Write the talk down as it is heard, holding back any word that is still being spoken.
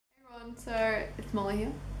So it's Molly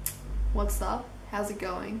here. What's up? How's it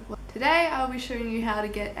going? Today I'll be showing you how to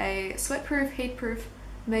get a sweat-proof, heat-proof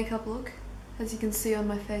makeup look, as you can see on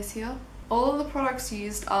my face here. All of the products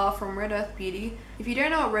used are from Red Earth Beauty. If you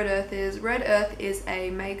don't know what Red Earth is a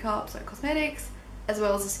makeup, so cosmetics, as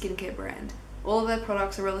well as a skincare brand. All of their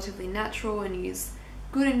products are relatively natural and use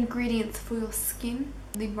good ingredients for your skin.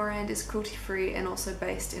 The brand is cruelty-free and also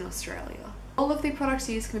based in Australia. All of the products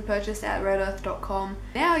used can be purchased at redearth.com.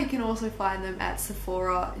 Now you can also find them at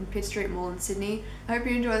Sephora in Pitt Street Mall in Sydney. I hope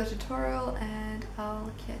you enjoy the tutorial and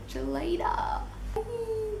I'll catch you later. Bye.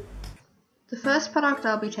 The first product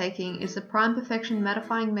I'll be taking is the Prime Perfection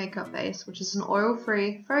Mattifying Makeup Base, which is an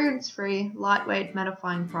oil-free, fragrance-free, lightweight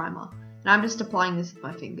mattifying primer. And I'm just applying this with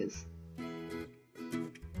my fingers.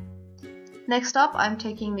 Next up, I'm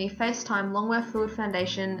taking the FaceTime Longwear Fluid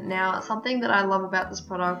Foundation. Now, something that I love about this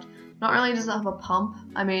product, not only does it have a pump,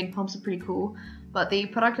 I mean pumps are pretty cool, but the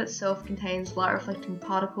product itself contains light reflecting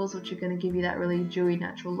particles which are going to give you that really dewy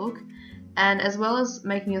natural look. And as well as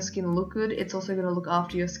making your skin look good, it's also going to look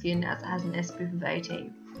after your skin as it has an SPF of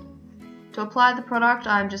 18. To apply the product,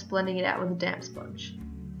 I'm just blending it out with a damp sponge.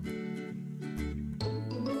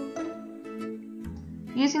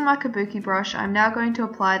 Using my kabuki brush, I'm now going to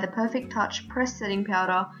apply the Perfect Touch Pressed Setting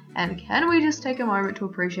Powder, and can we just take a moment to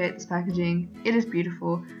appreciate this packaging? It is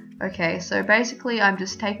beautiful. Okay, so basically I'm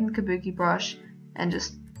just taking the kabuki brush and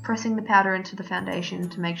just pressing the powder into the foundation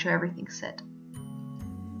to make sure everything's set.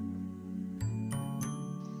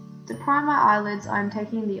 To prime my eyelids, I'm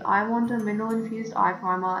taking the I Wonder mineral-infused eye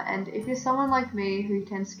primer, and if you're someone like me who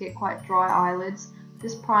tends to get quite dry eyelids,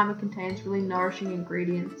 this primer contains really nourishing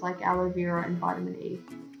ingredients like aloe vera and vitamin E.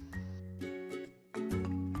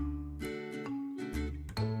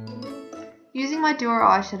 Using my Dewy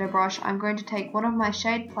eyeshadow brush, I'm going to take one of my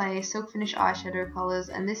Shade Play Silk Finish eyeshadow colours,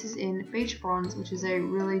 and this is in Beach Bronze, which is a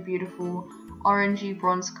really beautiful orangey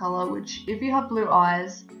bronze colour, which if you have blue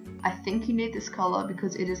eyes, I think you need this colour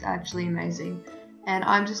because it is actually amazing. And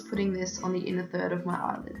I'm just putting this on the inner third of my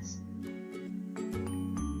eyelids.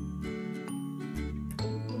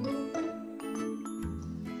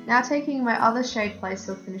 Now taking my other Shade Play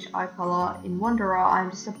Silk Finish eye colour in Wanderer,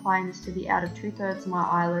 I'm just applying this to the outer 2/3 of my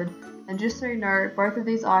eyelid. And just so you know, both of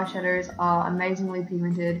these eyeshadows are amazingly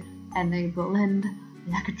pigmented and they blend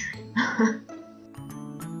like a dream.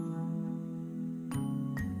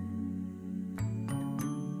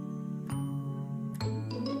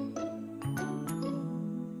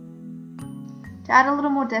 To add a little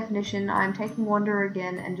more definition, I'm taking Wanderer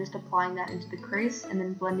again and just applying that into the crease and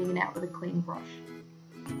then blending it out with a clean brush.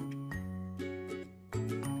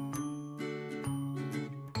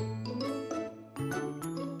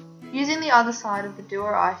 Using the other side of the Dewy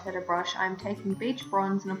eyeshadow brush, I'm taking Beach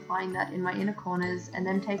Bronze and applying that in my inner corners, and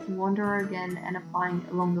then taking Wanderer again and applying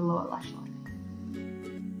it along the lower lash line.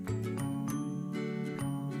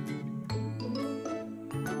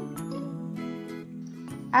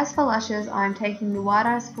 As for lashes, I'm taking the Wide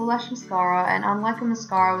Eyes Full Lash Mascara, and unlike a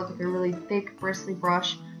mascara with like a really thick, bristly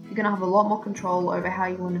brush, you're going to have a lot more control over how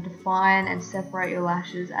you want to define and separate your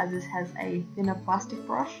lashes, as this has a thinner plastic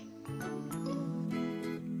brush.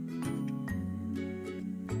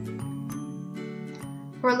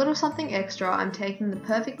 For a little something extra, I'm taking the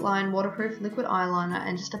Perfect Line Waterproof Liquid Eyeliner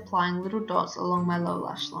and just applying little dots along my lower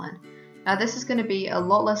lash line. Now this is going to be a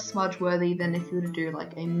lot less smudge worthy than if you were to do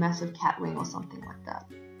like a massive cat wing or something like that.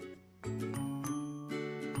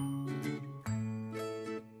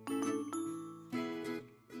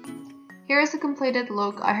 Here is the completed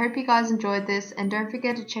look. I hope you guys enjoyed this, and don't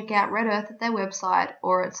forget to check out Red Earth at their website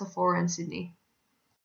or at Sephora in Sydney.